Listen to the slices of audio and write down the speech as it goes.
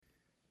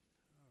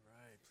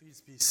Please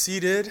be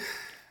seated.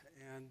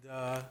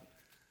 And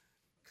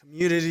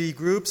community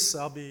groups,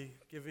 I'll be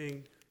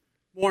giving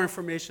more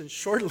information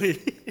shortly.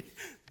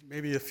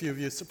 Maybe a few of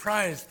you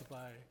surprised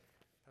by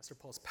Pastor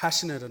Paul's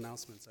passionate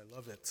announcements. I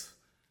love it.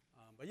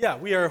 But yeah,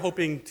 we are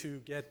hoping to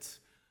get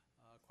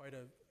quite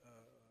a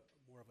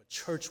more of a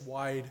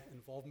church-wide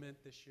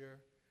involvement this year,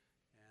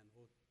 and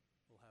we'll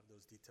have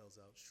those details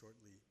out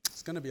shortly.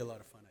 It's going to be a lot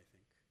of fun,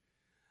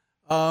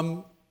 I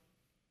think.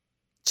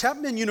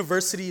 Chapman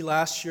University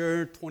last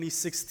year,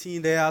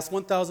 2016, they asked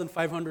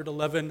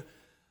 1,511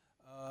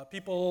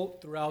 people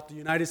throughout the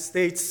United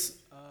States.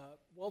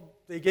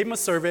 They gave them a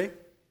survey.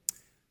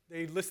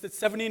 They listed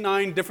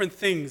 79 different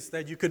things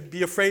that you could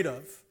be afraid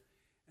of,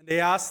 and they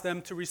asked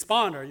them to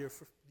respond. Are you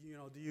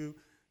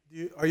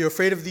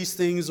afraid of these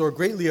things or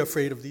greatly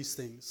afraid of these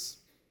things?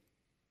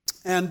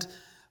 And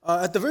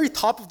at the very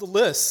top of the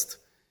list,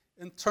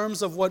 in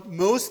terms of what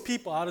most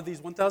people out of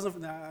these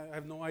 1,000, I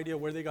have no idea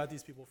where they got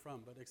these people from,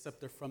 but except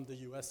they're from the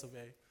US of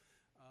A.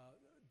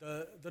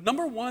 The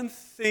number one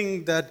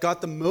thing that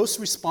got the most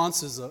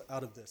responses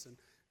out of this, and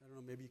I don't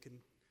know, maybe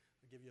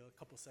I'll give you a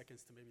couple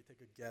seconds to maybe take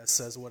a guess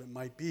as what it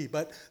might be,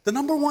 but the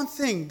number one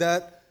thing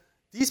that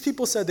these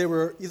people said they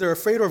were either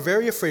afraid or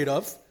very afraid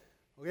of,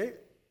 okay,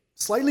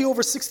 slightly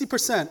over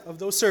 60% of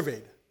those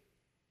surveyed,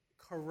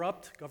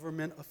 corrupt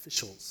government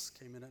officials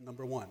came in at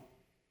number one.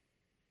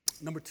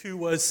 Number two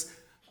was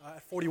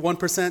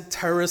 41%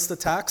 terrorist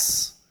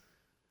attacks.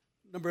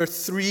 Number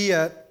three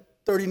at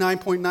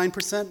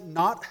 39.9%,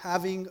 not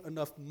having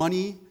enough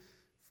money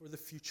for the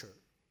future.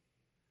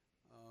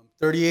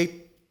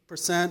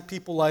 38%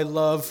 people I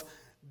love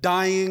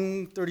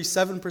dying.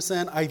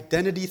 37%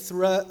 identity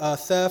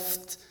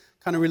theft,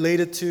 kind of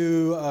related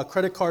to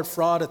credit card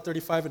fraud at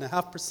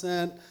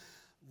 35.5%.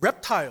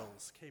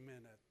 Reptiles came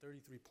in at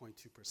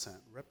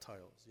 33.2%.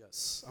 Reptiles,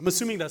 yes. I'm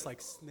assuming that's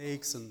like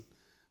snakes and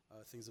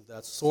things of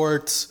that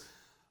sort.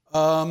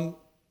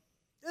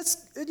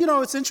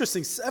 It's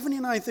interesting.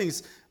 79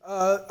 things.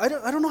 I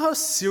don't know how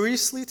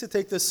seriously to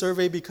take this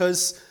survey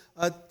because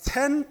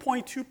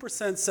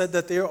 10.2% said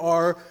that they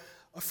are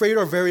afraid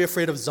or very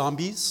afraid of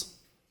zombies.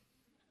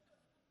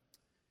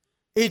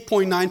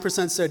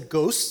 8.9% said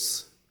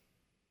ghosts.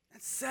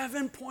 And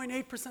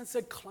 7.8%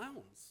 said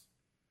clowns.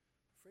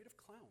 Afraid of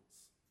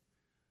clowns.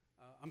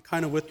 I'm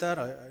kind of with that.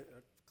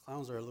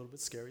 Clowns are a little bit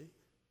scary.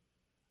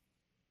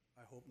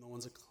 I hope no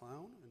one's a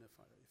clown, and if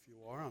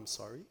you are, I'm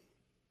sorry.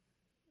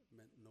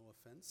 Meant no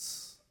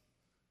offense.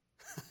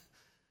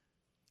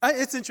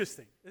 It's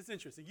interesting. It's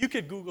interesting. You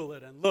could Google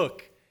it and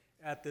look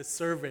at this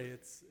survey.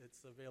 It's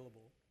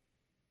available.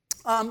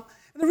 And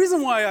the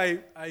reason why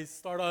I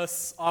start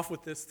us off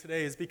with this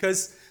today is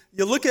because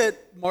you look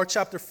at Mark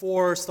chapter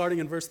 4, starting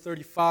in verse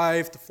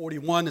 35 to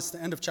 41. It's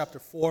the end of chapter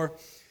 4.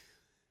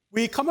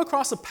 We come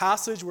across a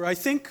passage where I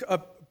think a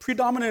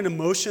predominant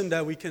emotion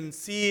that we can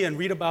see and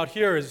read about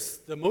here is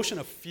the emotion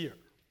of fear.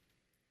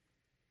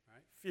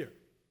 Right? Fear.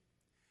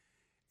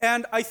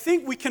 And I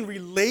think we can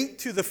relate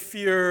to the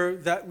fear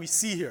that we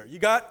see here. You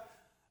got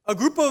a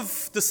group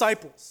of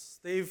disciples.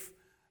 They've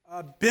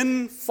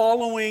been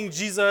following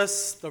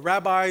Jesus, the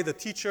rabbi, the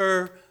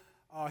teacher.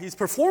 He's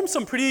performed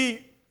some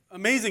pretty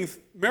amazing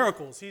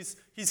miracles. He's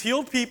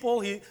healed people.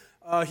 He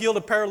healed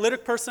a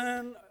paralytic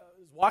person,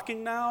 who's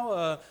walking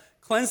now,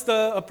 cleansed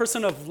a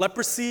person of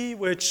leprosy,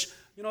 which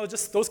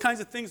just those kinds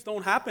of things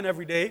don't happen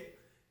every day.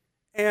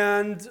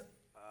 And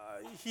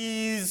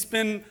he's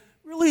been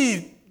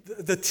really,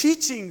 the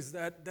teachings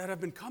that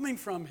have been coming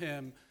from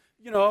him,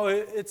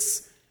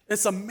 it's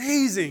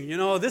amazing.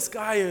 This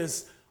guy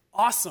is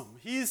awesome.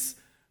 He's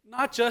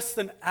not just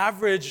an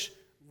average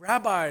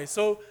rabbi.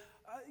 So,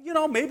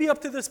 maybe up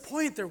to this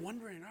point, they're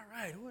wondering, all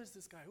right, who is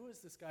this guy? Who is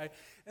this guy?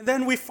 And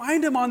then we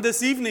find him on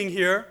this evening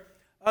here,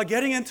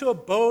 getting into a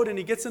boat, and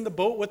he gets in the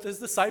boat with his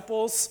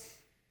disciples.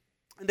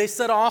 And they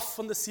set off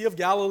from the Sea of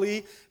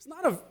Galilee. It's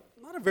not a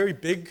very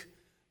big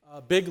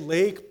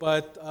lake,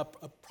 but a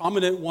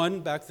prominent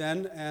one back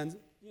then, and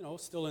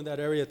still in that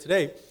area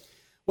today.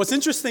 What's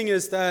interesting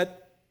is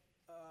that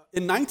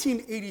in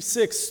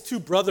 1986, two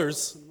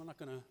brothers. I'm not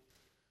gonna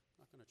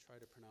try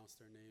to pronounce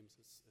their names.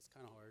 It's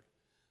kind of hard.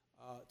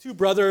 Two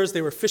brothers.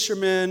 They were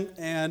fishermen,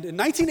 and in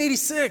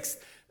 1986,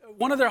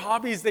 one of their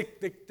hobbies,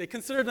 they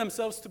considered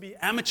themselves to be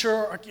amateur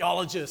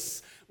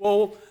archaeologists.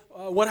 Well,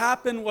 what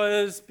happened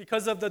was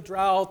because of the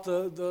drought,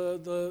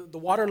 the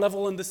water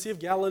level in the Sea of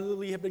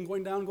Galilee had been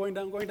going down.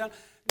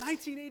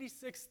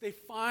 1986, they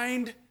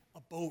find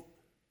a boat.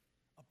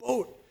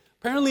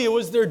 Apparently, it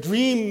was their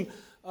dream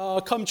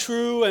come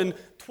true, and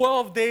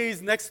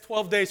next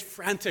 12 days,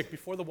 frantic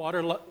before the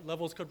water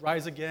levels could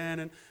rise again.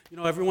 And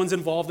everyone's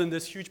involved in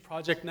this huge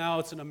project now.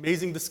 It's an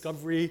amazing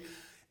discovery,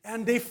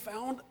 and they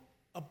found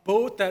a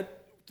boat that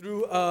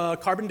through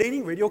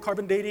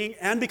radiocarbon dating,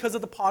 and because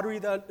of the pottery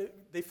that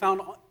they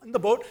found in the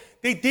boat,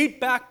 they date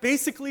back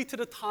basically to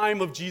the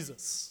time of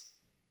Jesus.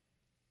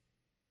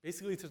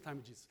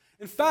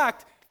 In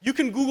fact, you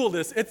can Google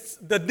this.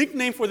 The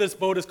nickname for this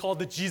boat is called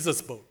the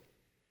Jesus boat.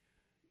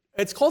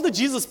 It's called the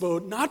Jesus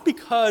boat not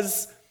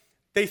because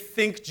they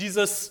think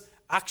Jesus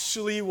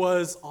actually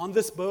was on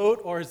this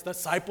boat or his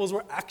disciples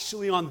were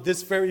actually on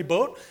this very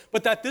boat,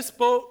 but that this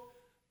boat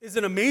is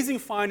an amazing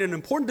find and an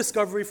important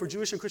discovery for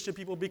Jewish and Christian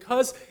people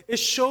because it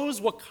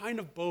shows what kind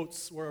of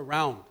boats were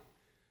around,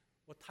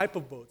 what type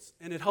of boats.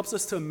 And it helps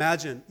us to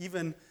imagine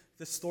even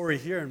this story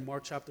here in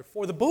Mark chapter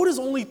 4. The boat is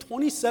only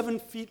 27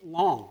 feet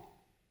long.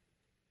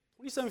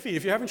 27 feet.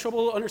 If you're having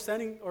trouble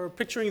understanding or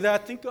picturing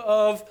that, think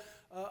of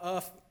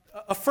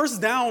a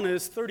first down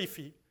is 30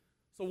 feet.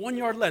 So 1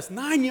 yard less,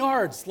 9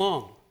 yards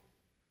long.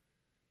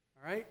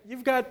 All right?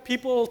 You've got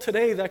people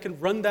today that can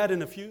run that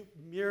in a few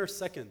mere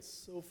seconds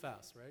so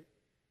fast, right?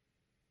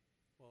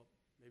 Well,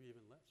 maybe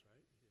even less,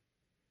 right?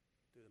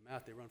 Do the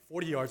math. They run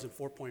 40 yards in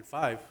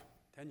 4.5,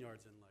 10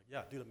 yards in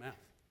do the math.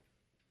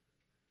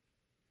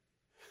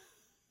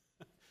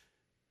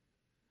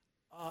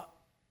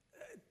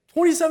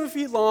 27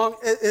 feet long.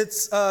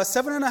 It's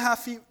 7.5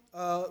 feet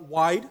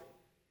wide,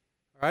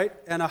 all right,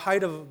 and a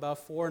height of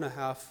about 4.5,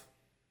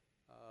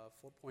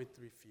 4.3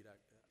 feet,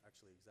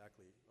 actually,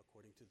 exactly,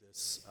 according to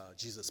this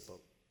Jesus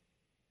boat.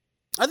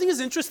 I think it's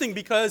interesting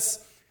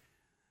because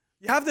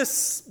you have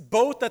this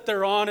boat that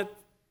they're on.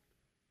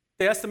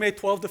 They estimate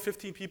 12 to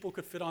 15 people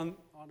could fit on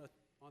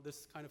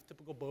this kind of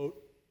typical boat.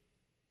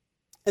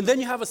 And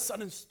then you have a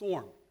sudden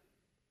storm.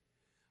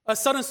 A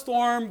sudden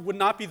storm would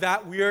not be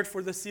that weird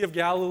for the Sea of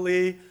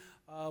Galilee.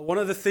 One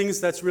of the things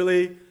that's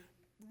really,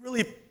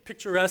 really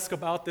picturesque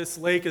about this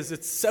lake is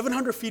it's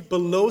 700 feet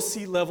below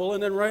sea level,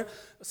 and then right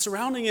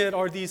surrounding it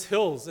are these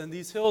hills, and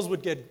these hills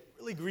would get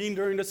really green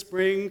during the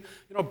spring,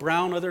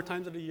 brown other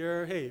times of the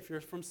year. Hey, if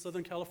you're from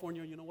Southern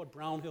California, you know what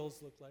brown hills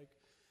look like.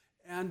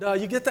 And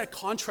you get that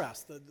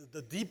contrast,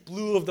 the deep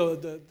blue of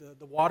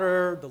the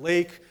water, the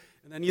lake,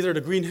 and then either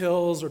the green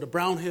hills or the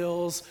brown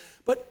hills.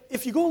 But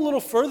if you go a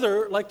little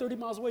further, like 30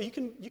 miles away,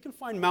 you can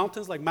find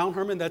mountains like Mount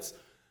Hermon that's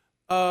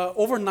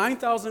over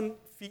 9,000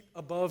 feet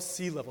above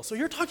sea level. So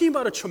you're talking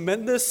about a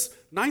tremendous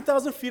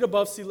 9,000 feet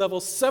above sea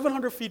level,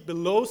 700 feet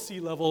below sea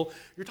level.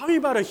 You're talking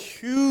about a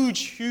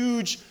huge,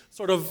 huge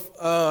sort of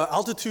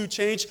altitude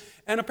change.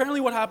 And apparently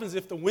what happens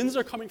if the winds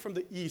are coming from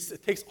the east,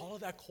 it takes all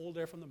of that cold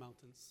air from the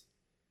mountains.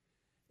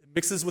 It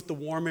mixes with the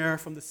warm air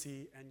from the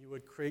sea, and you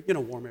would create,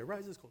 warm air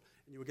rises cold,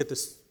 and you would get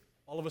this,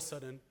 all of a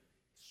sudden,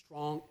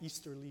 strong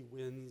easterly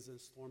winds and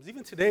storms.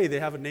 Even today, they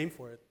have a name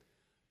for it.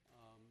 I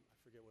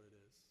forget what it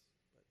is,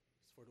 but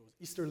it's for those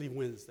easterly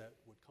winds that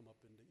would come up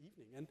in the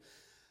evening. And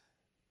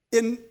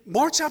in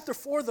Mark chapter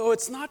 4, though,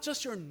 it's not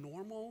just your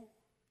normal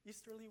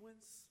easterly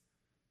winds.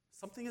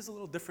 Something is a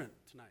little different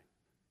tonight,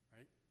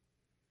 right?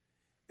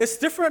 It's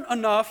different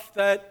enough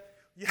that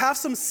you have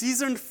some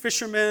seasoned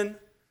fishermen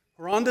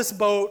who are on this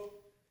boat,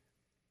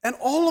 and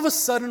all of a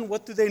sudden,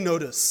 what do they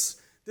notice?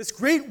 This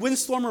great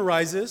windstorm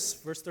arises,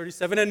 verse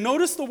 37, and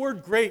notice the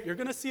word great. You're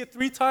going to see it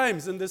 3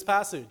 times in this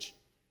passage.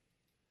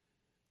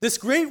 This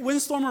great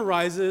windstorm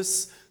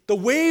arises. The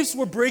waves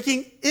were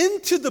breaking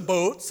into the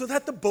boat so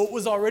that the boat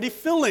was already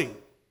filling.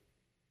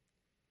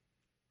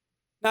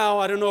 Now,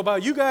 I don't know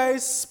about you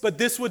guys, but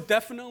this would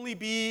definitely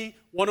be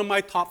one of my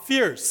top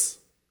fears.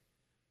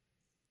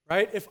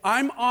 Right? If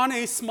I'm on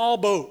a small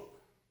boat,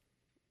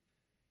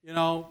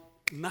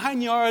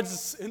 9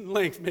 yards in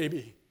length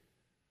maybe,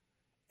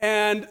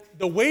 and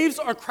the waves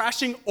are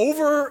crashing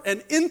over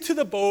and into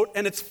the boat,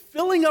 and it's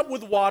filling up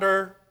with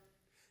water.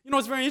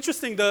 It's very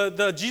interesting.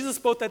 The Jesus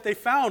boat that they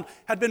found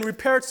had been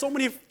repaired so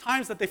many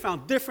times that they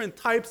found different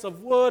types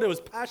of wood. It was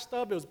patched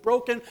up, it was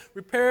broken,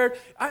 repaired.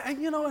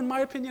 In my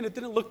opinion, it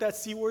didn't look that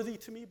seaworthy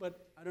to me,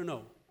 but I don't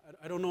know.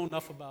 I don't know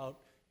enough about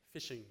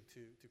fishing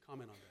to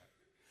comment on that.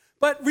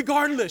 But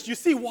regardless, you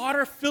see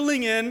water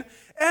filling in,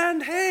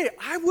 and hey,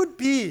 I would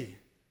be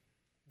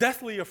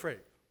deathly afraid.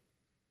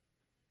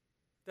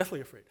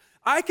 Deathly afraid.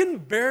 I can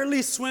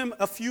barely swim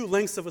a few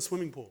lengths of a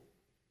swimming pool,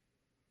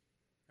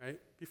 right?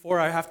 Before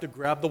I have to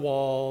grab the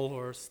wall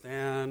or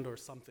stand or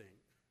something.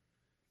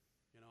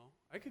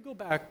 I could go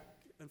back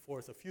and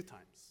forth a few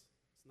times.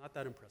 It's not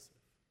that impressive.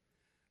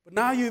 But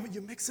now you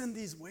mix in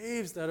these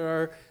waves that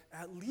are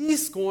at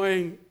least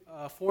going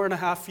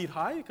 4.5 feet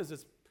high because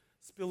it's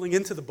spilling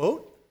into the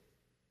boat.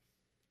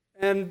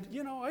 And,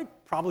 I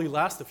probably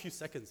last a few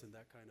seconds in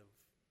that kind of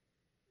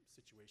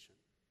situation.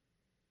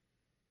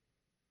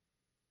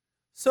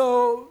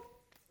 So,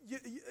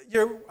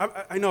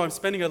 I know I'm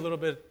spending a little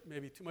bit,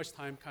 maybe too much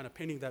time kind of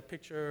painting that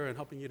picture and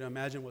helping you to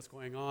imagine what's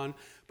going on.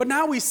 But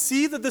now we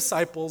see the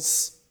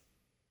disciples,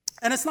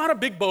 and it's not a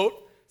big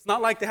boat. It's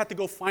not like they had to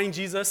go find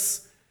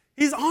Jesus.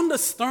 He's on the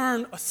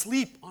stern,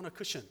 asleep on a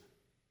cushion.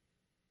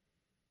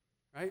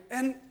 Right?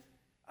 And,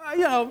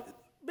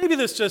 maybe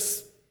this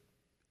just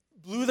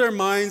blew their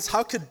minds.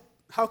 How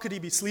could he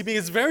be sleeping?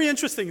 It's very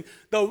interesting.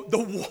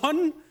 The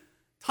one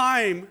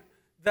time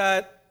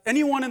that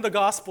anyone in the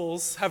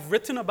Gospels have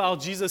written about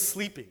Jesus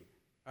sleeping,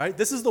 right?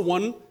 This is the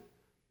one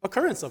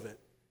occurrence of it.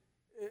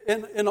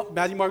 In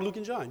Matthew, Mark, Luke,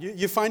 and John.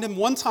 You find him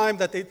one time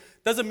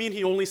doesn't mean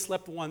he only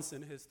slept once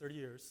in his 30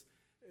 years.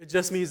 It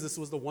just means this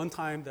was the one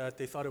time that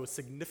they thought it was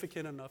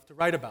significant enough to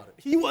write about it.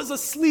 He was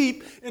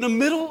asleep in the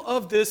middle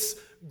of this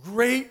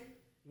great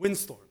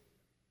windstorm.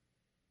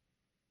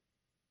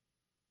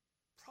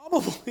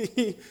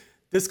 probably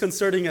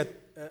disconcerting at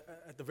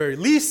the very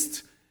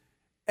least,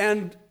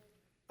 and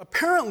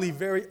apparently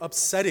very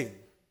upsetting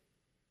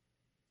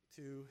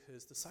to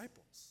his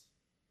disciples.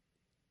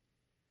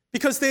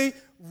 Because they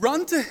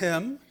run to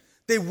him,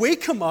 they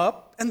wake him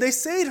up, and they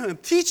say to him,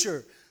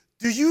 "Teacher,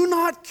 do you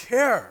not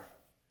care?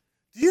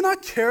 Do you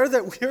not care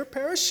that we are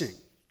perishing?"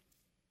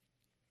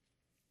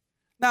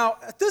 Now,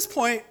 at this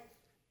point,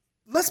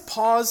 let's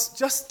pause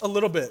just a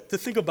little bit to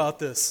think about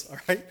this, all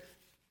right?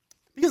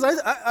 Because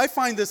I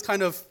find this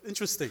kind of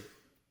interesting.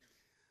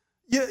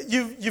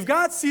 You've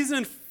got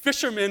seasoned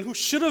fishermen who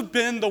should have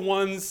been the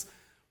ones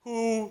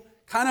who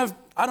kind of,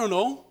 I don't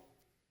know,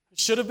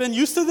 should have been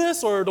used to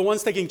this, or the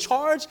ones taking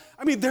charge.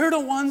 I mean, they're the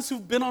ones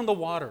who've been on the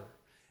water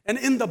and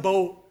in the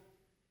boat.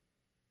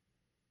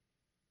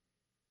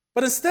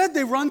 But instead,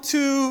 they run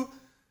to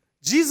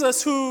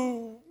Jesus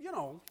who,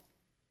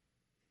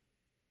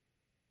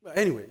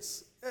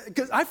 anyways,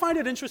 because I find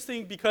it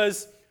interesting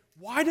because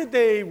why did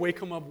they wake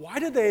him up? Why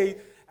did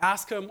they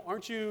ask him,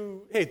 don't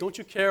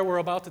you care, we're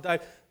about to die?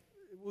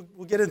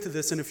 We'll get into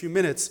this in a few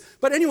minutes.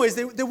 But anyways,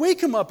 they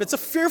wake him up. It's a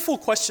fearful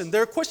question.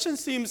 Their question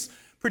seems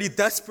pretty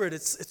desperate.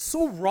 It's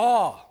so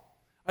raw.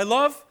 I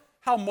love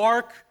how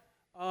Mark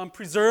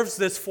preserves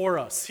this for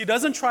us. He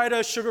doesn't try to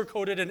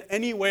sugarcoat it in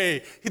any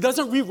way. He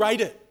doesn't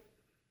rewrite it.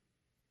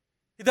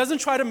 He doesn't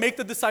try to make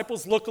the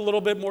disciples look a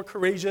little bit more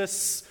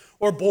courageous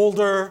or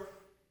bolder.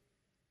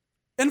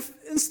 And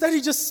instead,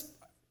 he just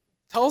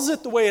tells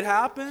it the way it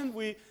happened.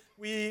 We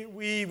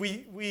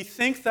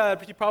think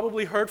that he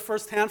probably heard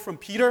firsthand from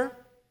Peter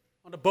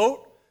on the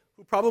boat,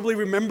 who probably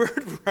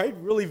remembered, right,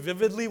 really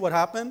vividly what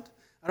happened.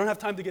 I don't have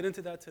time to get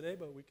into that today,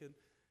 but we could,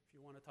 if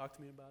you want to talk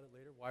to me about it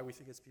later, why we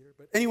think it's Peter.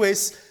 But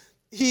anyways,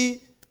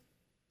 he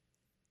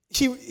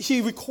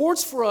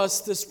records for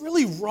us this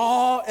really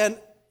raw and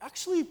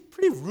actually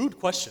pretty rude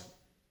question.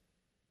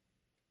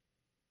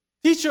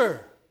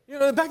 "Teacher,"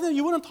 back then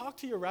you wouldn't talk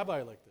to your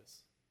rabbi like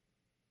this.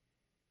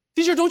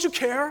 "Teacher, don't you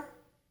care?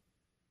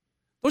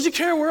 Don't you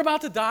care we're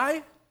about to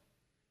die?"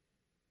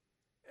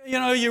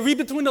 You read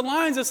between the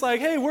lines, it's like,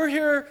 hey, we're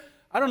here,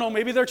 I don't know,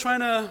 maybe they're trying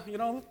to,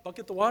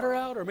 bucket the water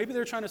out, or maybe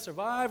they're trying to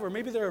survive, or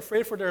maybe they're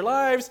afraid for their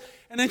lives,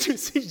 and then you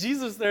see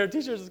Jesus there,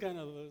 teacher's kind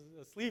of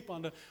asleep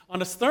on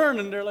the stern,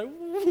 and they're like,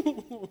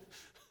 "Ooh."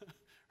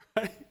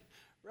 Right?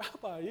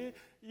 "Rabbi,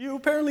 you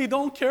apparently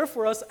don't care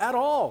for us at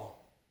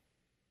all."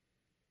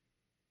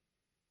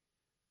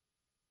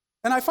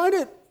 And I find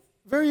it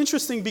very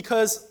interesting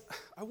because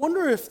I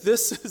wonder if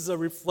this is a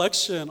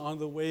reflection on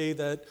the way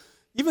that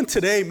even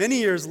today, many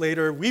years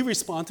later, we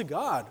respond to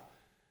God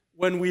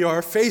when we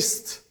are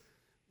faced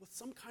with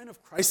some kind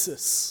of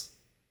crisis.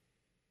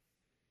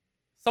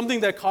 Something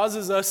that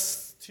causes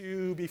us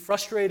to be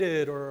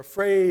frustrated or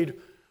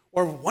afraid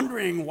or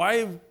wondering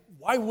why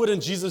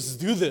wouldn't Jesus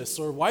do this,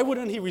 or why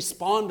wouldn't he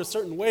respond a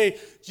certain way?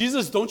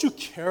 "Jesus, don't you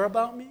care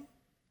about me?"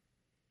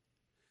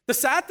 The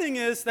sad thing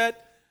is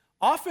that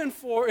often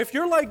if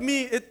you're like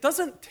me, it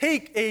doesn't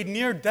take a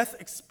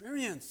near-death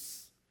experience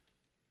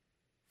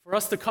for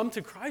us to come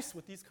to Christ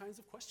with these kinds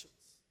of questions.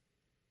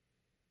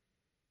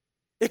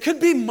 It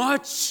could be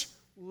much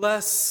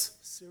less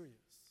serious.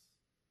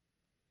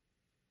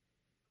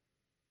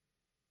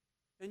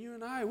 And you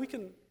and I, we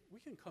can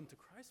come to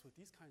Christ with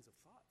these kinds of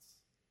thoughts.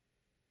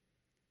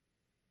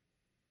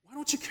 Why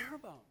don't you care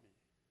about me?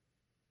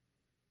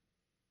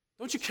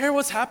 Don't you care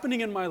what's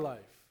happening in my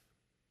life?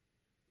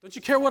 Don't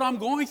you care what I'm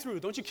going through?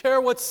 Don't you care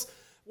what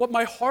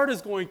my heart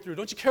is going through?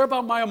 Don't you care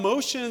about my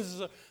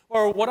emotions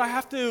or what I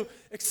have to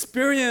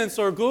experience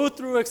or go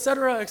through, et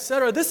cetera, et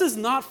cetera? This is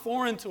not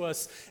foreign to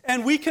us.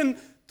 And we can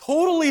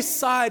totally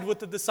side with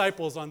the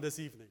disciples on this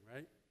evening,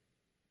 right?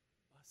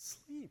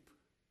 Asleep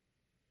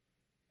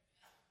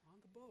on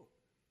the boat.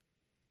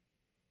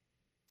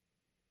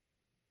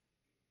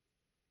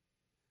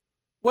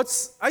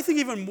 What's, I think,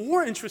 even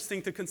more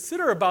interesting to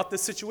consider about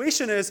this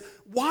situation is,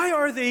 why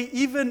are they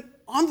even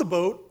on the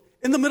boat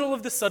in the middle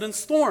of this sudden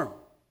storm?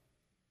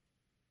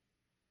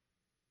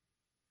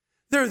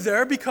 They're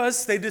there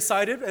because they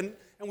decided, and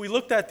we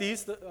looked at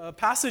these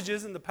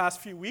passages in the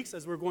past few weeks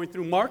as we're going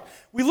through Mark.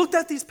 We looked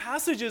at these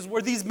passages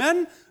where these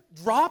men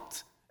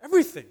dropped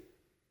everything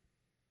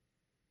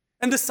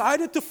and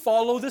decided to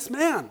follow this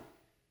man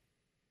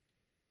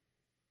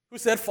who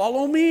said,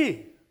 "Follow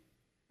me,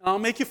 and I'll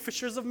make you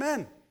fishers of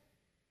men."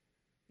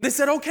 They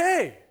said,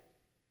 "Okay,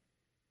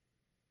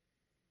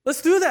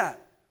 let's do that.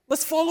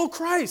 Let's follow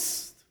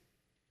Christ."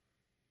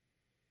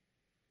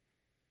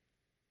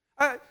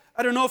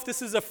 I don't know if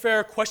this is a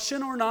fair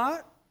question or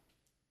not.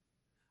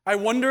 I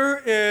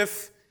wonder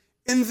if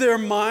in their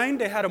mind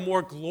they had a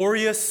more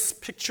glorious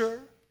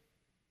picture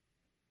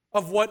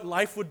of what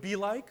life would be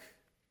like,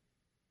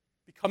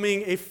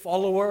 becoming a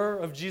follower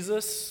of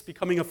Jesus,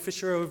 becoming a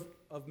fisher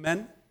of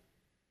men.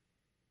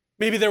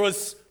 Maybe there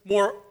was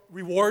more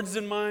rewards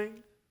in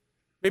mind.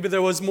 Maybe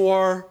there was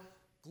more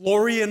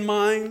glory in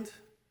mind.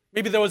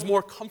 Maybe there was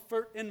more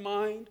comfort in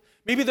mind.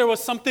 Maybe there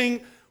was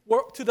something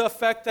to the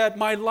effect that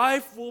my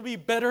life will be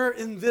better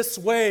in this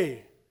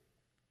way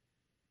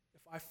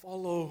if I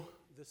follow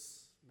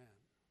this man.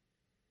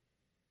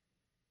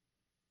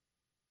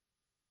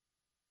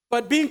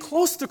 But being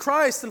close to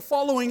Christ and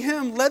following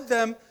him led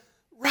them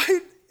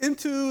right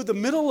into the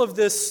middle of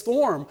this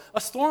storm,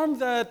 a storm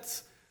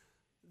that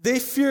they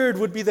feared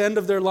would be the end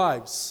of their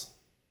lives.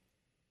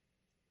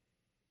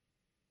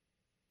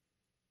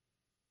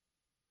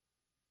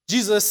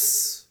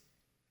 Jesus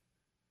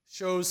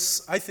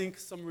shows, I think,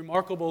 some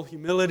remarkable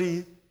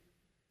humility.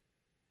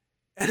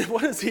 And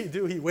what does he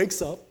do? He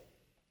wakes up,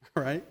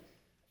 right?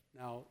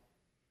 Now,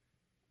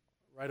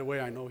 right away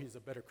I know he's a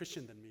better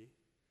Christian than me,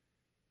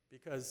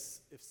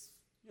 because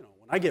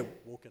when I get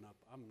woken up,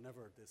 I'm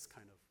never this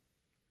kind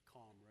of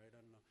calm, right?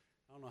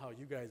 I don't know how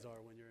you guys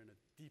are when you're in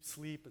a deep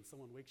sleep and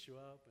someone wakes you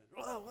up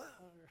and right?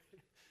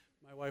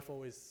 My wife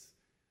always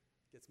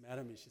gets mad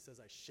at me. She says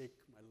I shake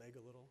my leg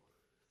a little.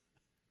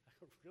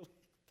 Really?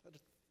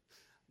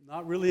 I'm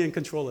not really in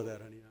control of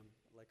that, honey.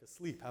 I'm like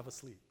asleep, half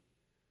asleep.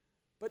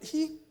 But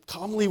he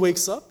calmly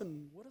wakes up,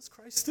 and what does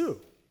Christ do?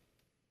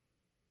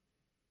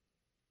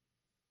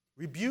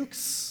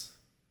 Rebukes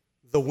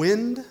the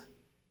wind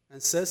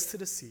and says to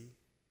the sea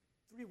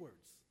 3 words.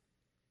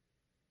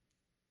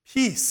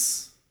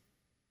 Peace,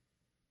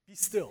 be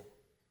still.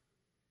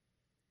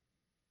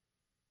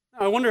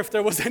 Now, I wonder if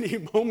there was any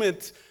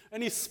moment,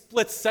 any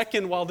split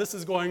second while this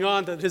is going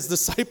on that his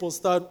disciples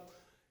thought,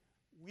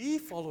 we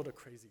followed a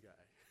crazy guy.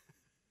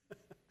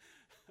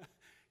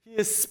 He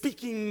is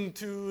speaking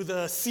to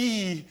the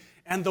sea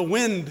and the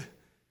wind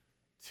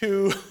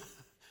to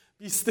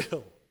be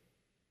still.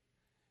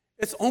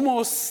 It's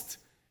almost,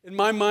 in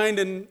my mind,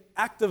 an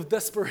act of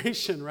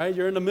desperation, right?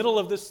 You're in the middle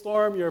of this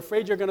storm. You're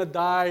afraid you're going to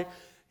die.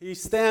 He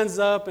stands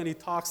up and he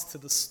talks to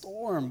the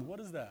storm. What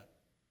is that?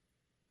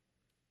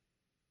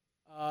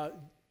 I'm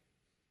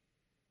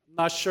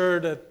not sure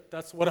that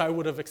that's what I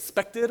would have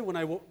expected when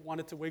I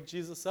wanted to wake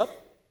Jesus up.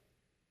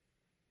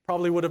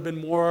 Probably would have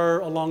been more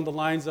along the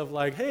lines of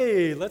like,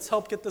 hey, let's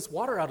help get this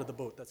water out of the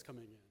boat that's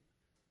coming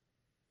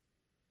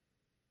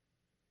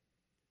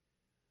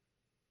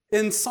in.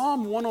 In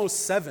Psalm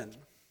 107,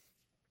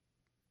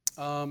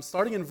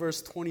 starting in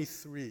verse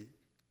 23,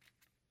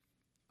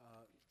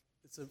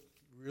 it's a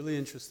really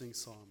interesting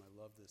psalm.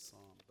 I love this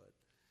psalm, but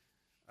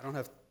I don't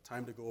have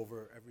time to go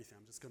over everything.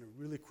 I'm just going to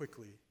really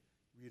quickly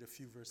read a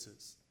few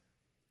verses.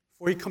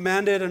 For he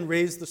commanded and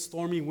raised the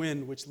stormy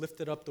wind, which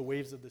lifted up the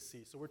waves of the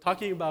sea. So we're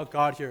talking about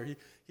God here.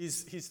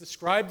 He's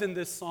described in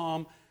this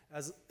psalm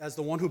as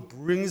the one who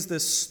brings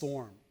this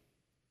storm,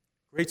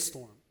 great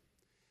storm.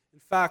 In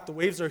fact, the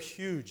waves are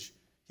huge.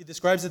 He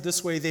describes it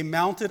this way: they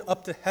mounted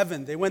up to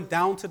heaven. They went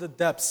down to the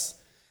depths.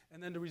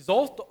 And then the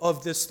result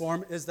of this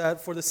storm is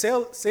that for the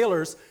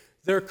sailors,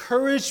 their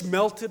courage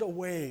melted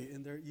away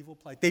in their evil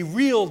plight. They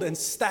reeled and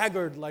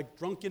staggered like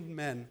drunken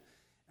men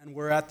and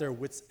were at their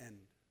wits' end.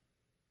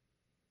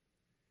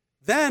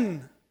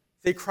 Then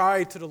they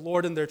cried to the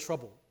Lord in their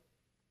trouble,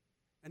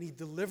 and he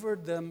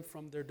delivered them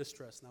from their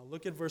distress. Now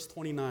look at verse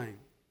 29.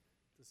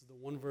 This is the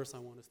one verse I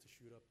want us to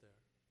shoot up there.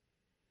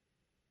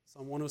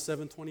 Psalm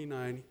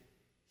 107:29.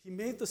 He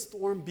made the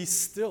storm be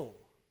still,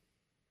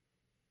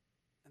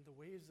 and the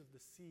waves of the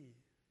sea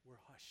were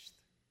hushed.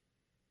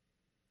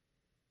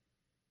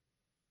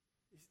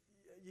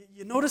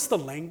 You notice the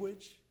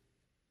language?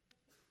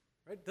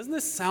 Right? Doesn't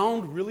this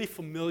sound really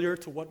familiar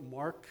to what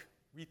Mark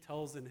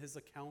retells in his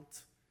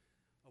account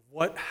of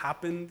what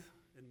happened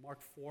in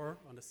Mark 4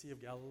 on the Sea of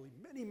Galilee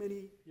many,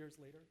 many years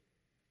later?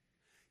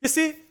 You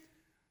see,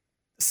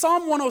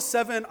 Psalm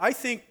 107, I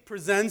think,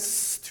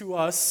 presents to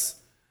us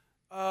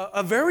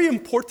a very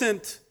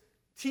important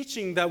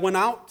teaching that went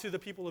out to the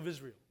people of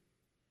Israel.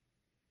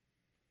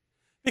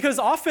 Because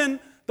often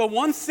the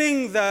one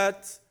thing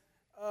that,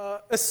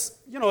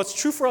 it's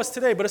true for us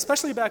today, but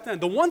especially back then,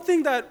 the one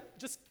thing that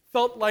just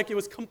felt like it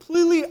was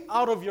completely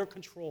out of your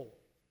control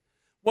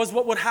was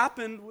what would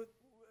happen with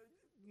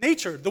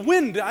nature, the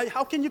wind.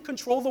 How can you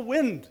control the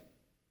wind?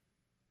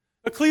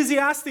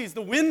 Ecclesiastes,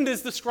 the wind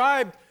is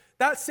described,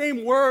 that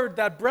same word,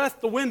 that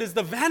breath, the wind, is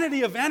the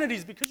vanity of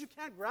vanities because you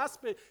can't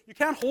grasp it, you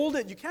can't hold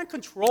it, you can't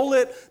control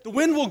it. The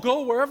wind will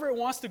go wherever it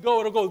wants to go.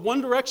 It'll go one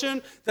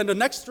direction, then the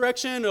next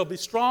direction. It'll be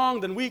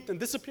strong, then weak, then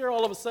disappear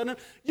all of a sudden.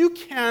 You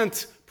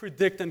can't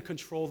predict and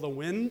control the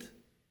wind.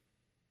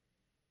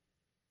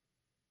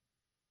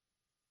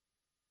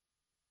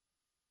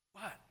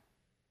 But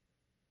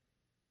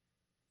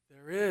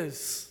there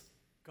is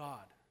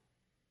God,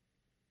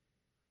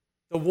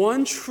 the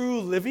one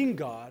true living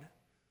God,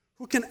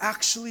 who can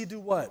actually do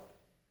what?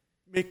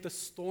 Make the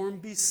storm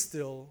be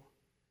still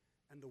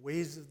and the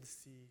waves of the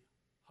sea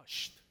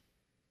hushed,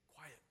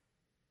 quiet,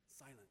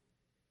 silent.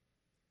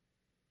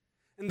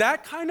 And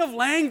that kind of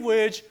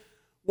language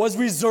was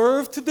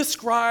reserved to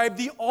describe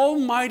the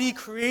Almighty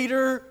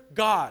Creator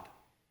God.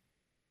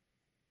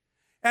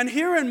 And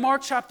here in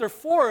Mark chapter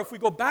 4, if we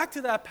go back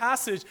to that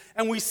passage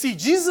and we see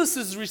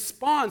Jesus'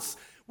 response,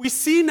 we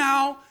see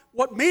now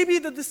what maybe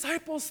the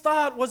disciples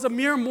thought was a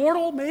mere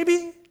mortal,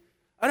 maybe.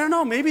 I don't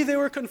know, maybe they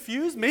were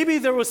confused. Maybe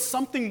there was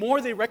something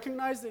more they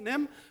recognized in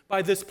him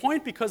by this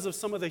point because of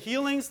some of the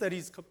healings that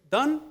he's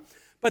done.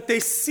 But they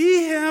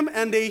see him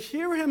and they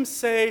hear him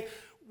say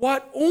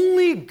what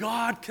only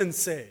God can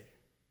say.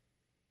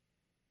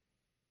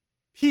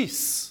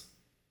 Peace.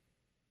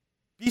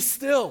 Be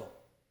still.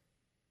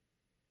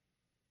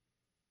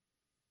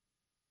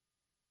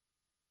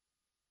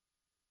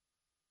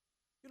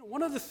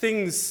 One of the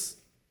things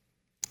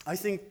I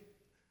think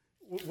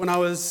when I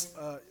was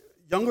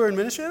younger in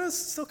ministry, and it's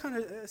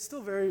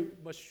still very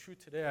much true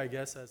today, I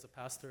guess, as a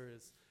pastor,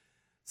 is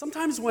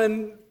sometimes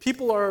when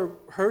people are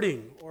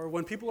hurting or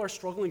when people are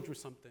struggling through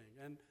something,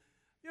 and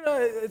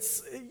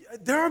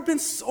there have been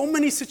so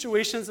many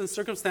situations and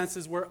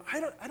circumstances where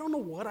I don't know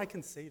what I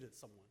can say to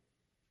someone.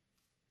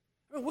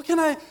 I mean,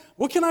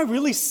 what can I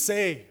really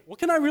say? What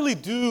can I really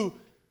do?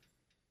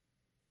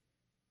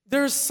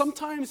 There's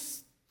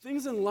sometimes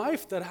things in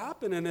life that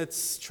happen, and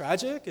it's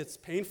tragic, it's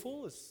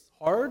painful, it's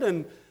hard,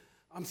 and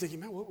I'm thinking,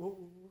 man, what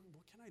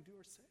can I do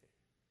or say?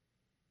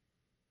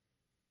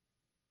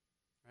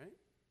 Right?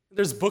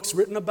 There's books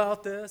written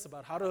about this,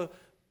 about how to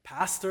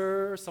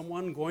pastor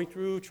someone going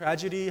through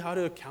tragedy, how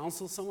to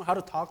counsel someone, how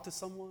to talk to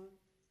someone.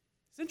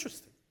 It's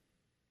interesting.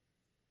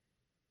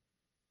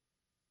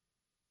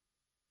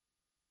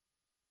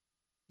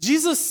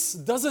 Jesus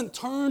doesn't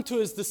turn to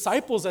his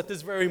disciples at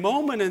this very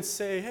moment and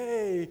say,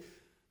 hey,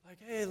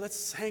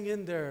 let's hang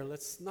in there.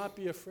 Let's not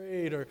be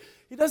afraid. Or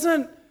he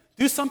doesn't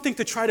do something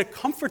to try to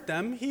comfort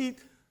them. He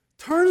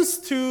turns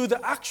to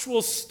the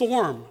actual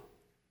storm,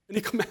 and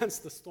he commands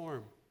the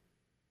storm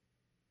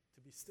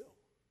to be still.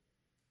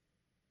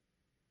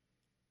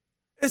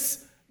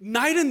 It's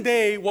night and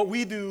day what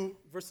we do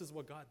versus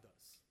what God does.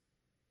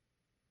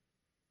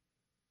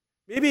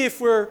 Maybe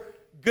if we're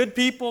good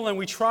people and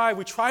we try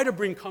to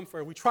bring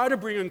comfort, we try to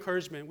bring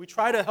encouragement, we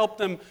try to help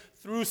them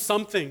through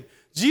something.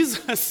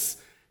 Jesus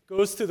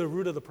goes to the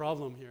root of the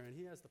problem here, and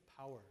he has the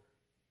power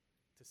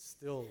to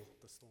still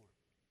the storm.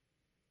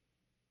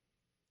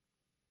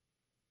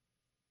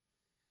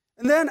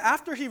 And then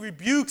after he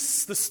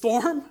rebukes the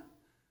storm,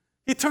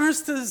 he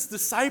turns to his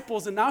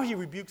disciples, and now he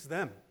rebukes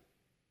them.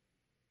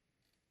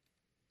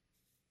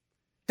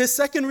 His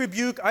second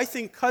rebuke, I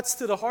think, cuts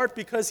to the heart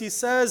because he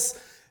says,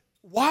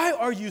 why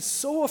are you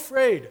so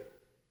afraid?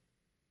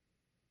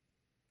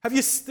 Have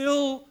you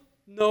still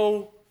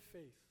no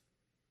faith?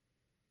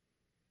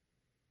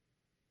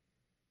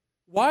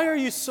 Why are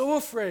you so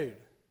afraid?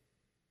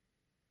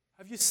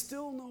 Have you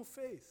still no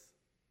faith?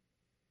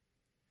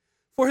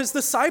 For his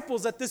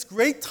disciples at this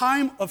great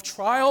time of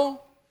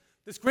trial,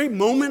 this great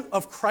moment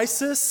of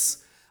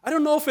crisis, I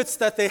don't know if it's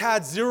that they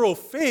had zero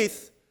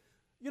faith.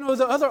 The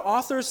other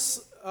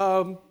authors,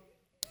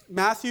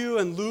 Matthew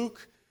and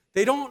Luke,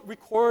 they don't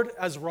record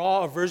as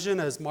raw a version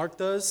as Mark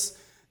does.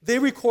 They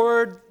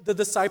record the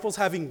disciples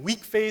having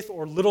weak faith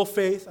or little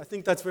faith. I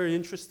think that's very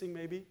interesting,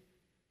 maybe.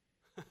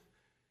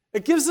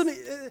 It gives them,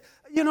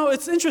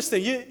 it's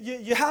interesting.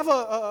 You have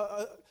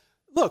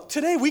look,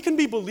 today we can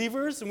be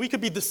believers and we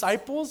could be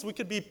disciples, we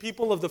could be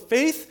people of the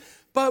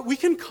faith, but we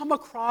can come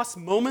across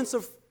moments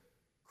of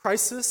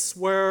crisis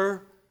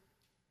where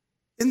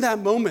in that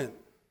moment,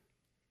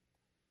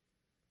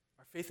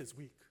 our faith is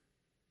weak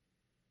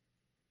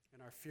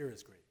and our fear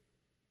is great.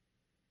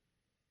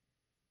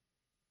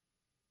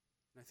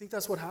 And I think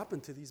that's what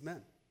happened to these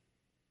men.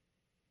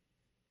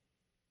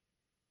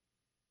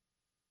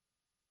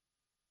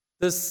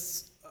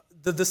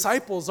 The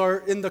disciples are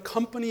in the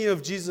company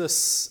of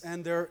Jesus,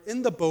 and they're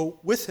in the boat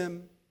with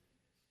him,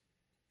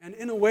 and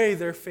in a way,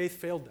 their faith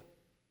failed them.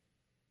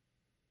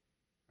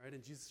 Right?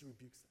 And Jesus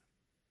rebukes them.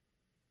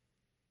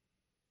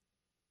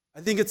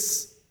 I think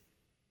it's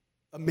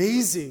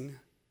amazing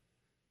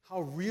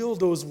how real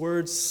those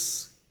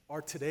words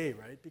are today,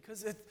 right?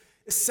 Because it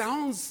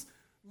sounds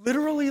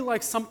literally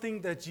like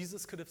something that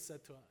Jesus could have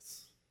said to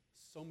us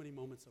so many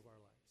moments of our lives.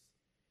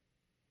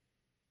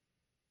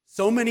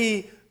 So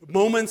many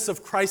moments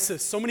of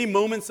crisis, so many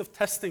moments of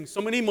testing,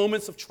 so many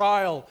moments of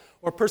trial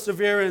or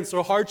perseverance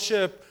or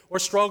hardship or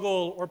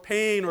struggle or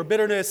pain or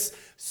bitterness,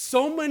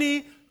 so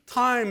many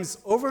times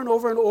over and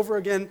over and over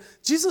again,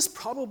 Jesus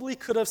probably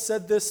could have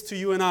said this to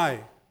you and I.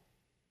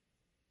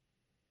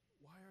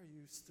 Why are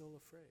you still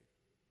afraid?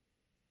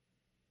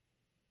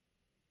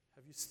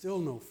 Have you still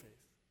no faith?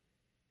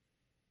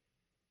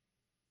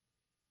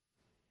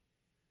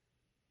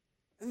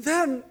 And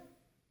then,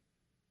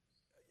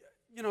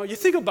 you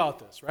think about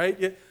this, right?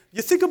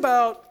 You think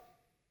about,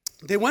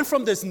 they went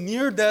from this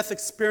near-death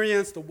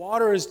experience, the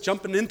water is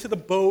jumping into the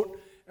boat,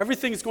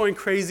 everything's going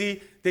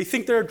crazy, they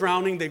think they're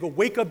drowning, they go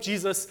wake up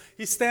Jesus,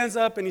 he stands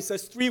up and he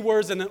says 3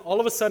 words, and then all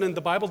of a sudden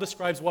the Bible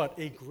describes what?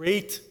 A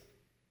great,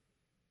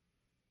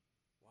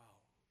 wow.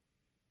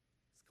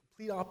 It's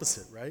complete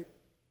opposite, right?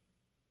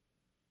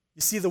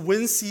 You see, the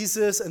wind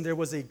ceases and there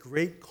was a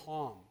great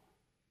calm.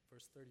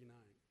 Verse 39.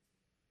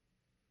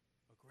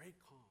 A great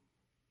calm.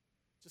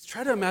 Just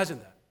try to imagine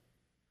that.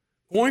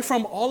 Going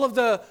from all of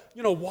the,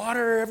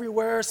 water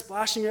everywhere,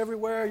 splashing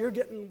everywhere, you're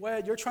getting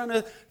wet, you're trying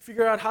to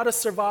figure out how to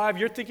survive,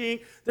 you're thinking,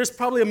 there's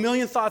probably a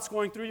million thoughts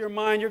going through your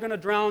mind, you're going to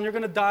drown, you're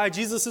going to die,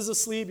 Jesus is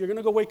asleep, you're going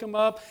to go wake him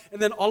up,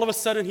 and then all of a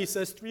sudden he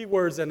says 3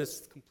 words and it's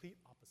the complete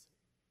opposite.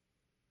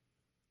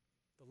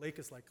 The lake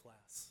is like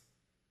glass.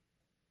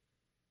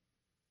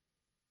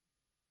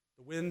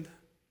 The wind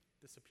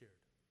disappeared.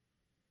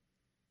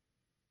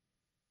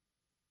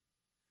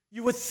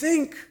 you would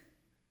think,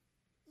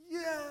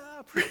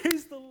 yeah,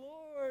 praise the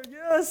Lord.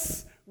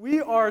 Yes,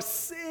 we are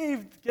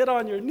saved. Get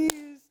on your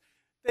knees.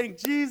 Thank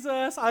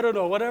Jesus. I don't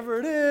know, whatever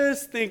it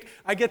is. Think,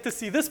 I get to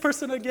see this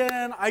person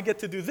again. I get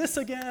to do this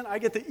again. I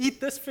get to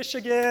eat this fish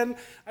again.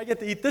 I get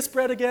to eat this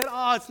bread again.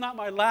 Oh, it's not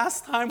my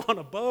last time on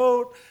a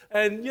boat.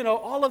 And,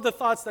 all of the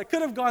thoughts that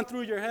could have gone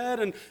through your head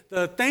and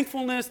the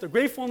thankfulness, the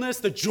gratefulness,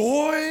 the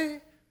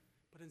joy.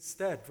 But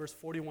instead, verse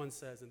 41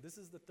 says, and this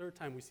is the third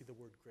time we see the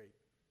word great.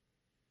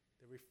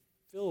 They were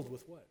filled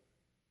with what?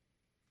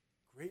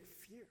 Great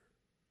fear.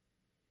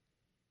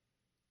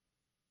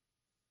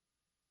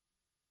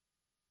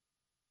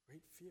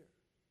 Great fear.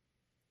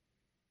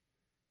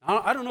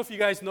 Now, I don't know if you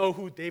guys know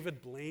who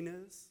David Blaine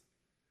is.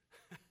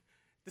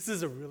 This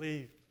is a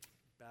really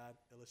bad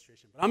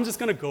illustration, but I'm just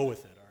going to go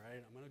with it, all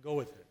right? I'm going to go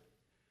with it.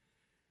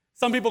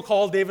 Some people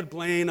call David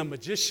Blaine a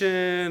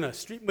magician, a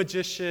street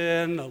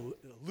magician, an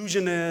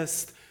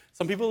illusionist.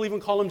 Some people even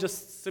call him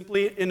just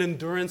simply an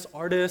endurance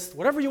artist,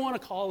 whatever you want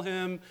to call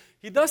him.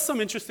 He does some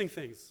interesting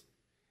things.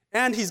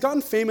 And he's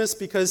gotten famous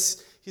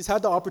because he's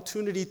had the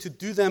opportunity to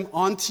do them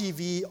on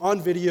TV, on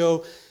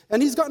video,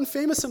 and he's gotten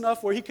famous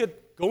enough where he could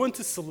go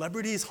into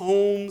celebrities'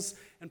 homes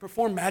and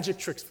perform magic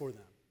tricks for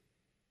them.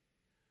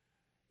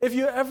 If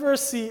you ever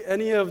see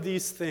any of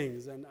these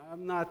things, and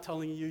I'm not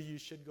telling you you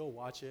should go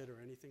watch it or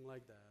anything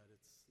like that,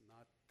 it's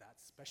not that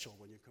special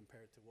when you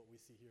compare it to what we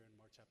see here in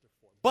Mark chapter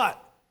 4.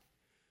 But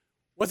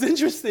what's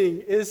interesting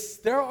is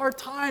there are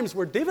times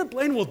where David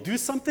Blaine will do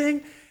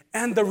something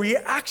and the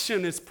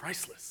reaction is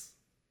priceless.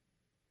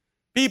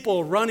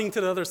 People running to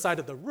the other side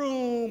of the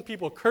room,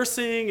 people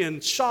cursing in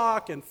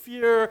shock and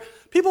fear,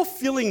 people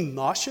feeling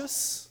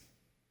nauseous.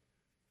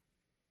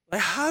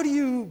 Like, how do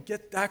you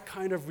get that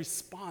kind of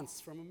response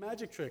from a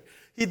magic trick?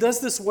 He does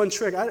this one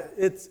trick.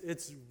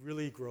 It's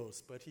really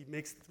gross, but he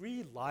makes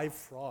 3 live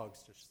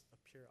frogs just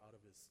appear out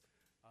of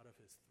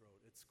his throat.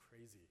 It's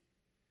crazy.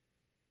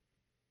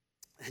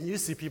 And you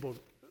see people,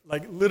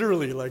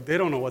 literally, they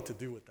don't know what to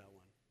do with that one.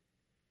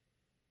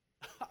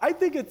 I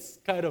think it's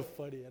kind of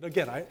funny. And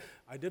again,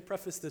 I did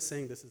preface this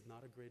saying this is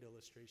not a great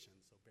illustration,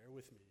 so bear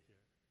with me here.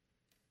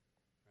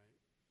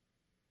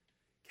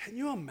 Right? Can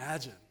you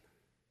imagine?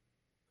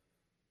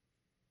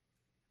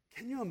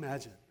 Can you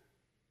imagine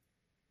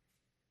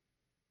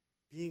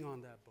being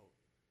on that boat?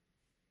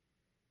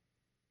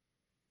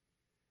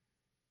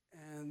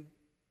 And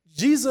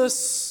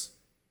Jesus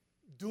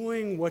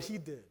doing what he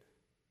did.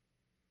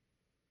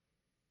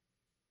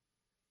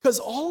 Because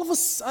all of a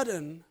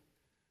sudden,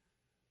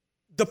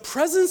 the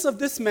presence of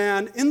this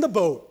man in the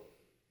boat,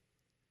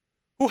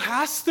 who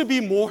has to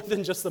be more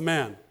than just a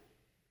man.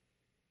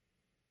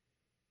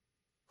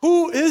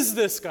 Who is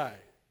this guy?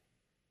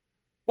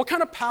 What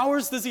kind of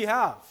powers does he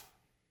have?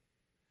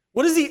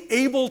 What is he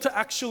able to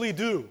actually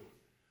do?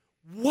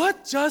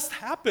 What just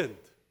happened?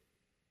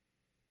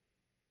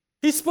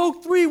 He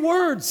spoke 3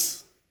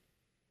 words.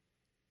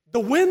 The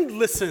wind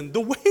listened.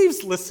 The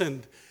waves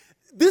listened.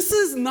 This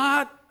is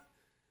not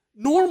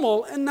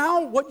normal, and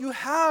now what you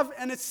have,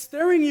 and it's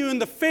staring you in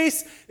the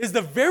face, is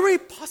the very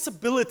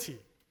possibility,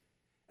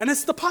 and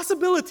it's the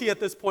possibility at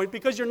this point,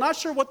 because you're not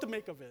sure what to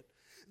make of it,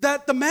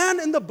 that the man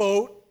in the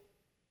boat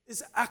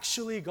is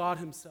actually God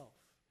himself,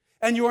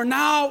 and you are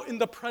now in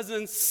the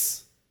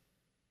presence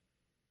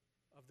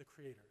of the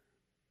Creator.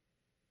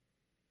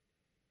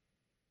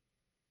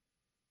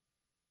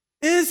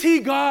 Is he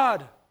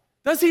God?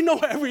 Does he know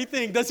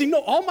everything? Does he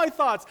know all my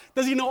thoughts?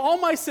 Does he know all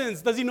my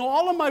sins? Does he know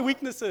all of my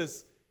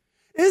weaknesses?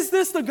 Is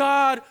this the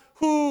God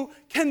who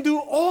can do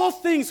all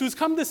things, who's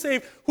come to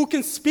save, who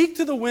can speak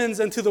to the winds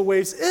and to the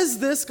waves? Is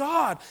this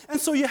God? And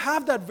so you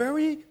have that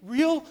very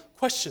real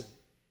question.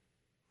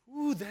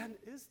 Who then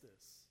is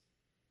this?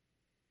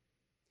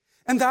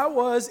 And that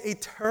was a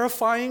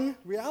terrifying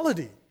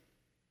reality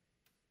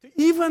to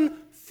even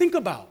think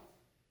about.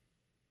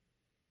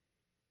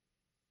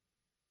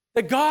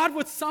 That God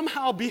would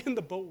somehow be in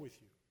the boat with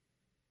you.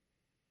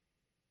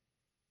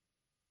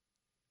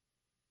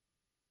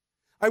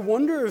 I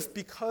wonder if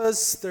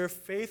because their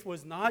faith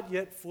was not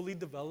yet fully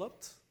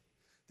developed,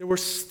 they were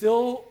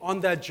still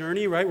on that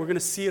journey, right? We're going to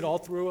see it all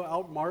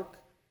throughout Mark.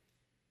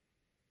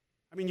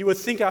 I mean, you would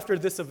think after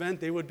this event,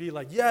 they would be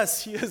like,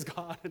 yes, he is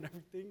God and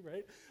everything,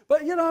 right?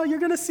 But, you're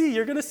going to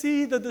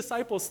see the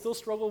disciples still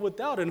struggle with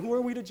doubt. And who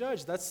are we to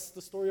judge? That's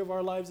the story of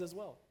our lives as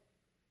well.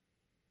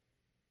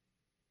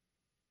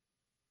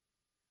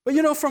 But,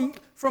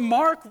 from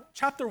Mark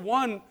chapter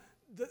 1,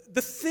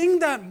 the thing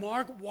that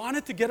Mark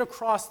wanted to get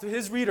across to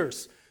his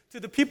readers, to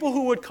the people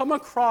who would come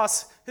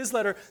across his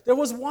letter, there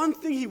was one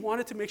thing he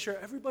wanted to make sure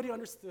everybody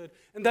understood,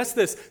 and that's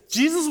this.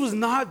 Jesus was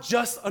not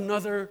just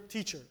another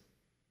teacher,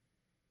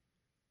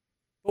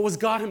 but was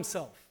God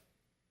himself.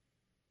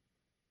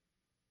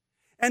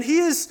 And he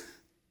is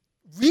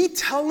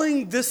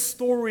retelling this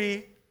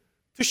story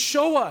to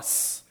show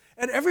us,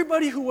 and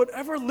everybody who would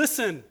ever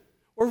listen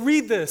or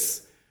read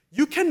this,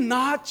 you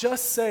cannot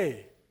just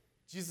say,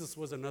 Jesus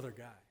was another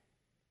guy.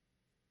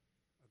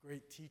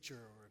 Great teacher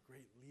or a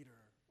great leader,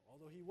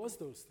 although he was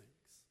those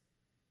things.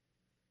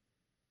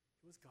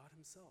 He was God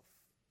himself.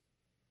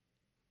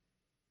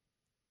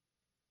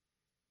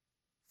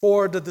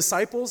 For the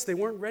disciples, they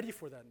weren't ready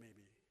for that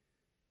maybe.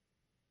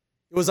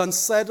 It was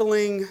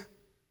unsettling,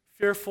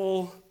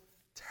 fearful,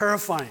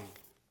 terrifying.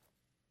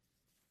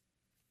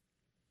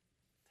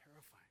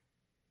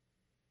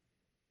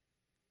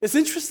 It's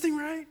interesting,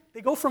 right?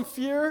 They go from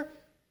fear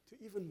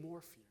to even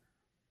more fear.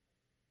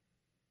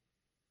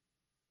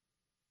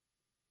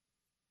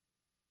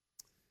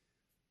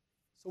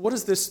 So what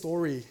does this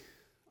story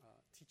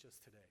teach us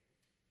today?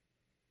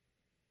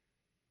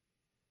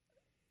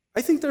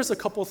 I think there's a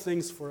couple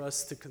things for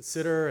us to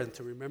consider and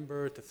to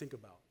remember, to think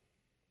about.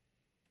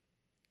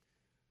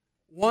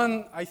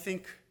 One, I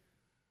think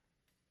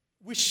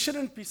we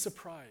shouldn't be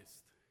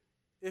surprised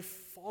if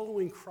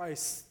following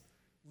Christ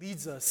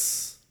leads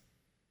us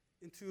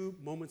into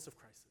moments of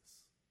crisis.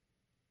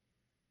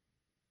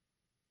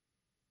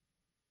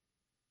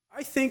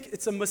 I think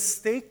it's a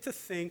mistake to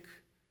think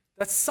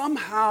that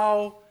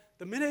somehow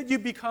the minute you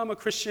become a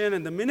Christian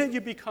and the minute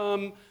you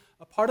become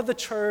a part of the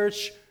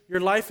church, your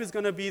life is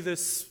going to be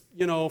this,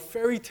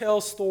 fairy tale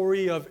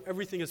story of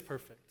everything is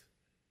perfect.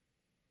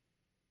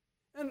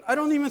 And I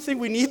don't even think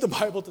we need the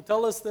Bible to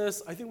tell us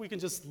this. I think we can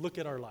just look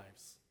at our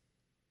lives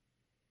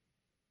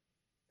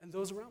and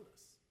those around us.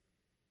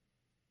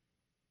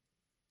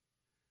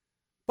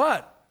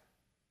 But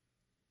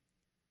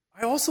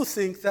I also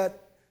think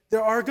that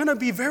there are going to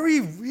be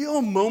very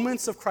real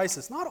moments of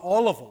crisis. Not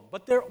all of them,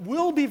 but there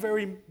will be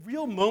very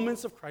real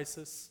moments of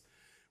crisis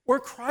where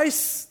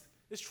Christ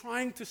is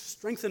trying to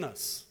strengthen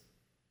us,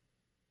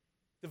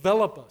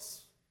 develop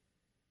us.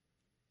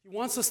 He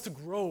wants us to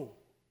grow.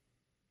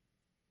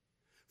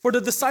 For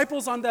the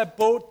disciples on that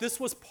boat, this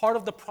was part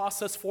of the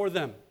process for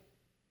them.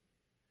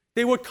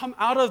 They would come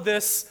out of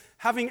this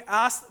having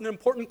asked an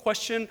important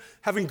question,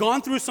 having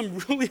gone through some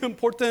really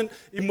important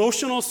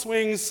emotional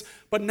swings,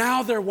 but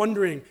now they're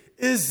wondering,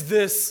 is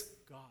this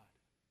God?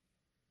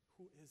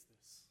 Who is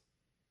this?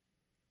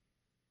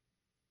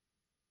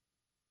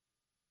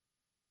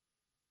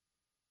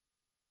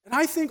 And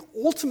I think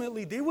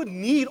ultimately they would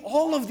need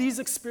all of these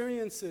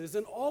experiences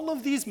and all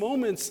of these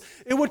moments.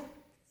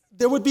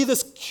 There would be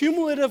this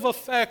cumulative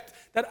effect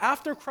that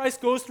after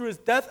Christ goes through his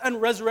death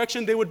and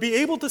resurrection, they would be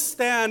able to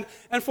stand,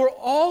 and for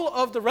all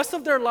of the rest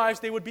of their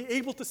lives, they would be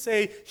able to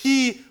say,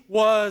 he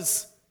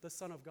was the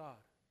Son of God.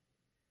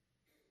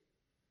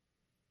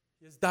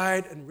 He has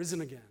died and risen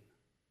again.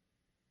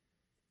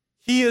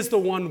 He is the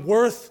one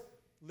worth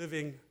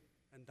living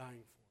and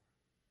dying for.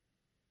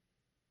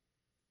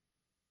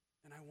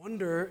 And I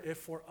wonder if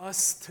for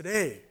us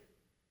today,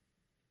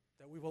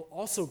 that we will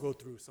also go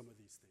through some of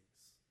these things.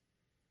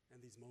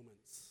 These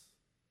moments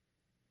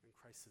and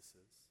crises.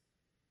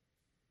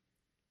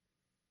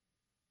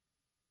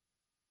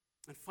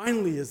 And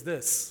finally is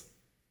this.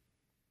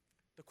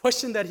 The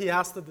question that he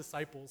asked the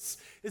disciples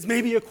is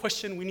maybe a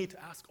question we need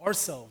to ask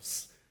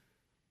ourselves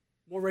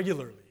more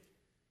regularly.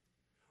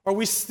 Are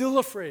we still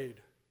afraid?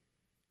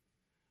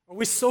 Are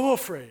we so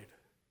afraid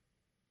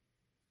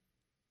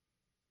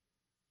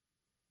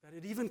that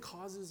it even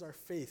causes our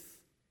faith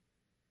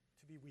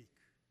to be weak,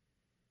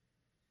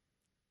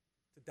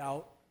 to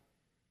doubt,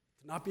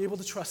 to not be able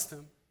to trust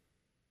him,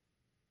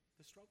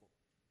 to struggle?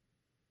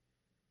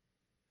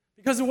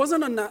 Because it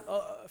wasn't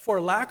for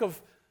a lack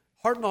of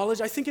heart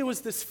knowledge. I think it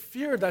was this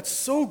fear that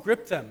so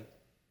gripped them.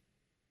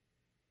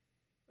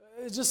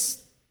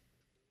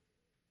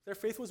 Their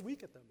faith was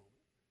weak at that moment.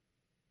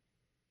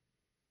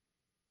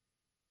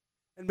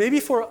 And maybe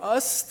for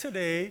us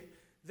today,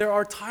 there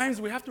are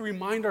times we have to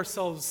remind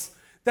ourselves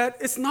that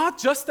it's not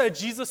just that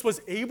Jesus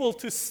was able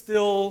to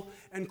still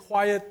and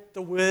quiet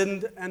the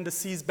wind and the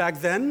seas back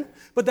then,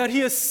 but that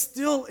he is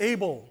still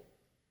able.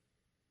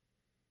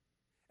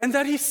 And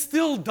that he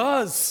still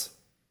does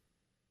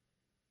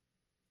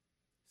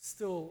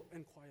still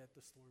and quiet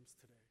the storms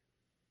today.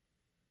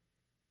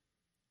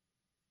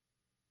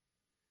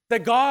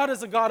 That God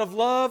is a God of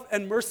love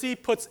and mercy,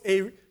 puts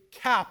a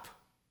cap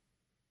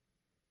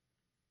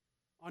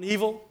on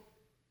evil,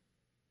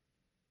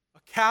 a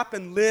cap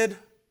and lid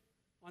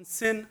on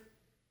sin.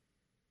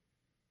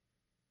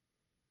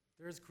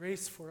 There is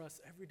grace for us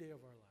every day of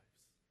our lives.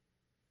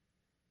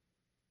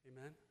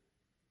 Amen?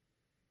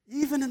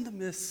 Even in the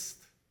midst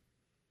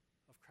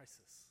of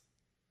crisis.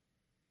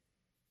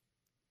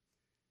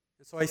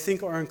 And so I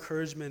think our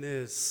encouragement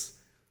is,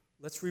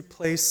 let's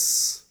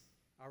replace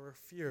our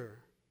fear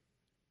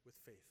with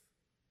faith.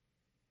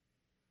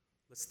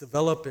 Let's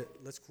develop it.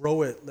 Let's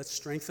grow it. Let's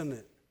strengthen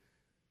it.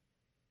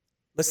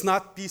 Let's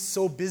not be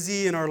so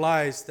busy in our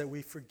lives that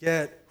we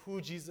forget who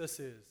Jesus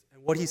is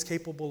and what he's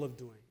capable of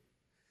doing.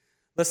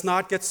 Let's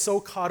not get so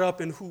caught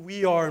up in who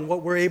we are and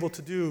what we're able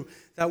to do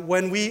that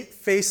when we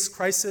face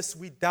crisis,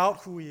 we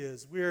doubt who he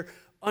is. We're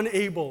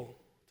unable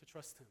to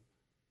trust him.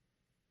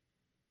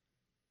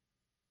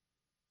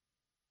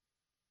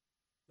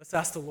 Let's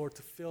ask the Lord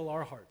to fill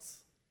our hearts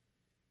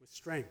with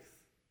strength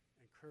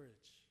and courage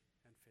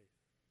and faith.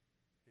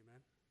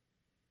 Amen?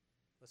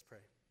 Let's pray.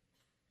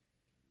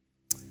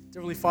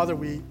 Dear Heavenly Father,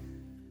 we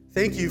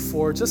thank you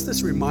for just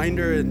this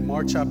reminder in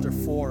Mark chapter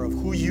 4 of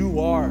who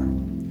you are.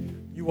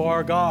 You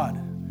are God,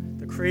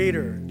 the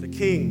Creator, the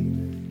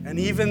King. And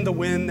even the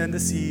wind and the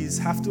seas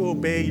have to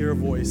obey your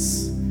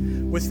voice.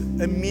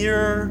 With a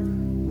mere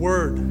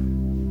word,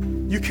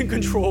 you can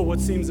control what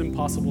seems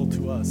impossible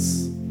to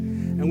us.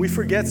 And we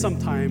forget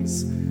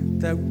sometimes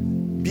that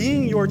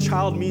being your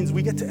child means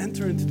we get to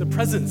enter into the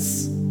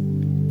presence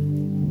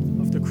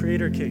of the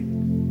Creator King.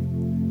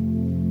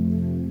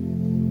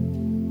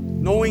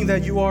 Knowing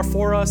that you are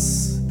for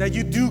us, that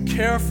you do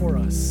care for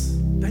us,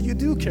 that you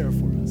do care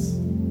for us.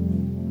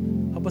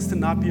 Help us to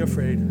not be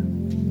afraid.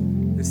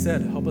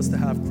 Instead, help us to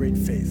have great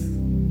faith.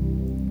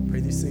 Pray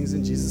these things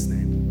in Jesus'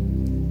 name.